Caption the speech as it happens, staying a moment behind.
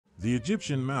The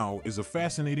Egyptian Mau is a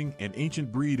fascinating and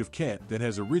ancient breed of cat that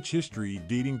has a rich history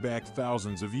dating back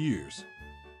thousands of years.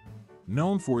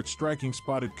 Known for its striking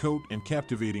spotted coat and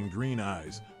captivating green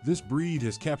eyes, this breed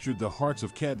has captured the hearts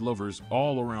of cat lovers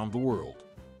all around the world.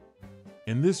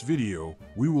 In this video,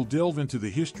 we will delve into the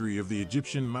history of the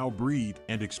Egyptian Mau breed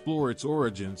and explore its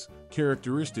origins,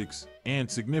 characteristics, and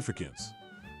significance.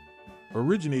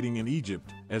 Originating in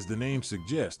Egypt, as the name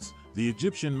suggests, the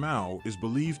Egyptian Mau is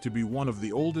believed to be one of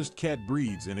the oldest cat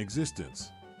breeds in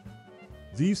existence.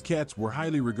 These cats were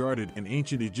highly regarded in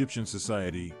ancient Egyptian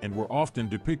society and were often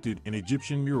depicted in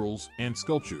Egyptian murals and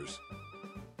sculptures.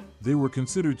 They were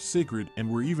considered sacred and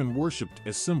were even worshipped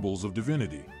as symbols of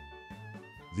divinity.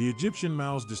 The Egyptian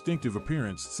Mau's distinctive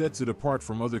appearance sets it apart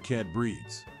from other cat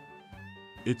breeds.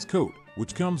 Its coat,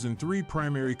 which comes in three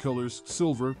primary colors,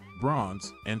 silver,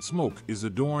 bronze, and smoke, is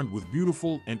adorned with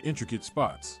beautiful and intricate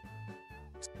spots.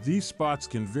 These spots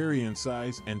can vary in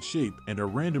size and shape and are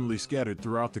randomly scattered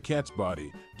throughout the cat's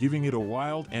body, giving it a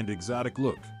wild and exotic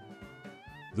look.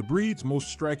 The breed's most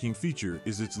striking feature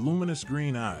is its luminous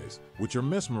green eyes, which are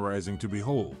mesmerizing to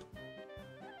behold.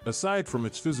 Aside from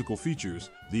its physical features,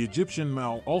 the Egyptian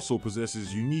Mau also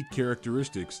possesses unique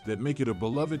characteristics that make it a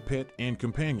beloved pet and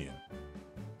companion.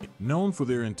 Known for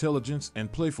their intelligence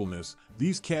and playfulness,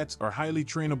 these cats are highly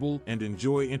trainable and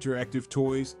enjoy interactive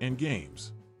toys and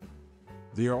games.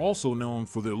 They are also known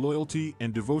for their loyalty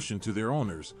and devotion to their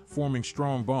owners, forming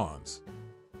strong bonds.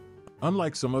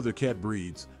 Unlike some other cat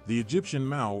breeds, the Egyptian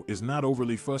Mau is not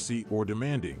overly fussy or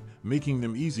demanding, making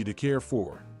them easy to care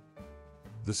for.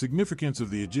 The significance of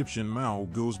the Egyptian Mau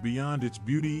goes beyond its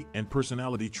beauty and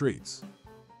personality traits.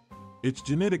 Its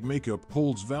genetic makeup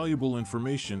holds valuable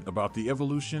information about the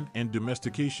evolution and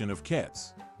domestication of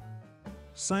cats.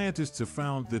 Scientists have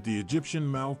found that the Egyptian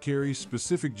Mau carries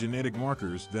specific genetic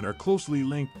markers that are closely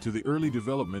linked to the early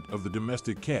development of the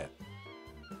domestic cat.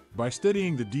 By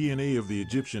studying the DNA of the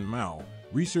Egyptian Mau,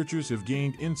 researchers have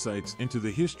gained insights into the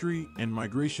history and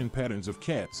migration patterns of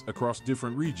cats across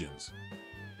different regions.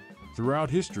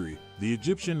 Throughout history, the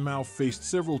Egyptian Mau faced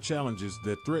several challenges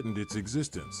that threatened its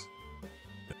existence.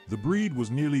 The breed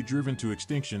was nearly driven to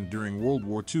extinction during World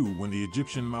War II when the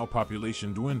Egyptian Mau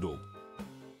population dwindled.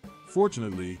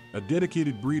 Fortunately, a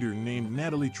dedicated breeder named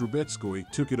Natalie Trubetskoy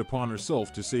took it upon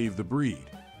herself to save the breed.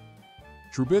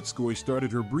 Trubetskoy started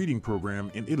her breeding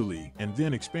program in Italy and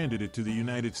then expanded it to the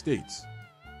United States.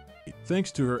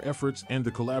 Thanks to her efforts and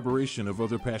the collaboration of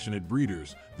other passionate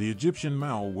breeders, the Egyptian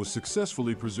Mau was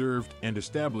successfully preserved and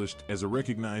established as a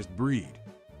recognized breed.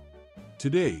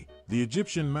 Today, the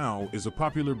Egyptian Mau is a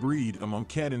popular breed among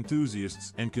cat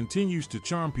enthusiasts and continues to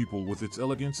charm people with its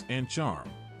elegance and charm.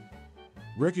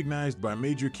 Recognized by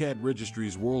major cat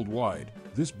registries worldwide,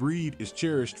 this breed is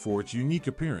cherished for its unique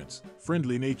appearance,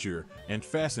 friendly nature, and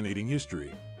fascinating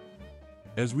history.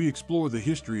 As we explore the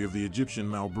history of the Egyptian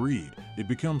Mau breed, it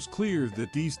becomes clear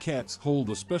that these cats hold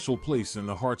a special place in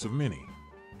the hearts of many.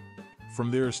 From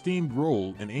their esteemed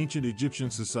role in ancient Egyptian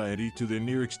society to their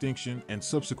near extinction and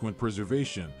subsequent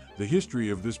preservation, the history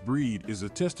of this breed is a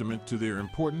testament to their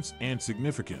importance and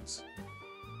significance.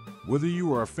 Whether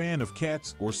you are a fan of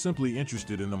cats or simply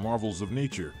interested in the marvels of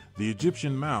nature, the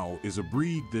Egyptian Mau is a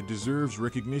breed that deserves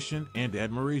recognition and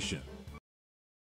admiration.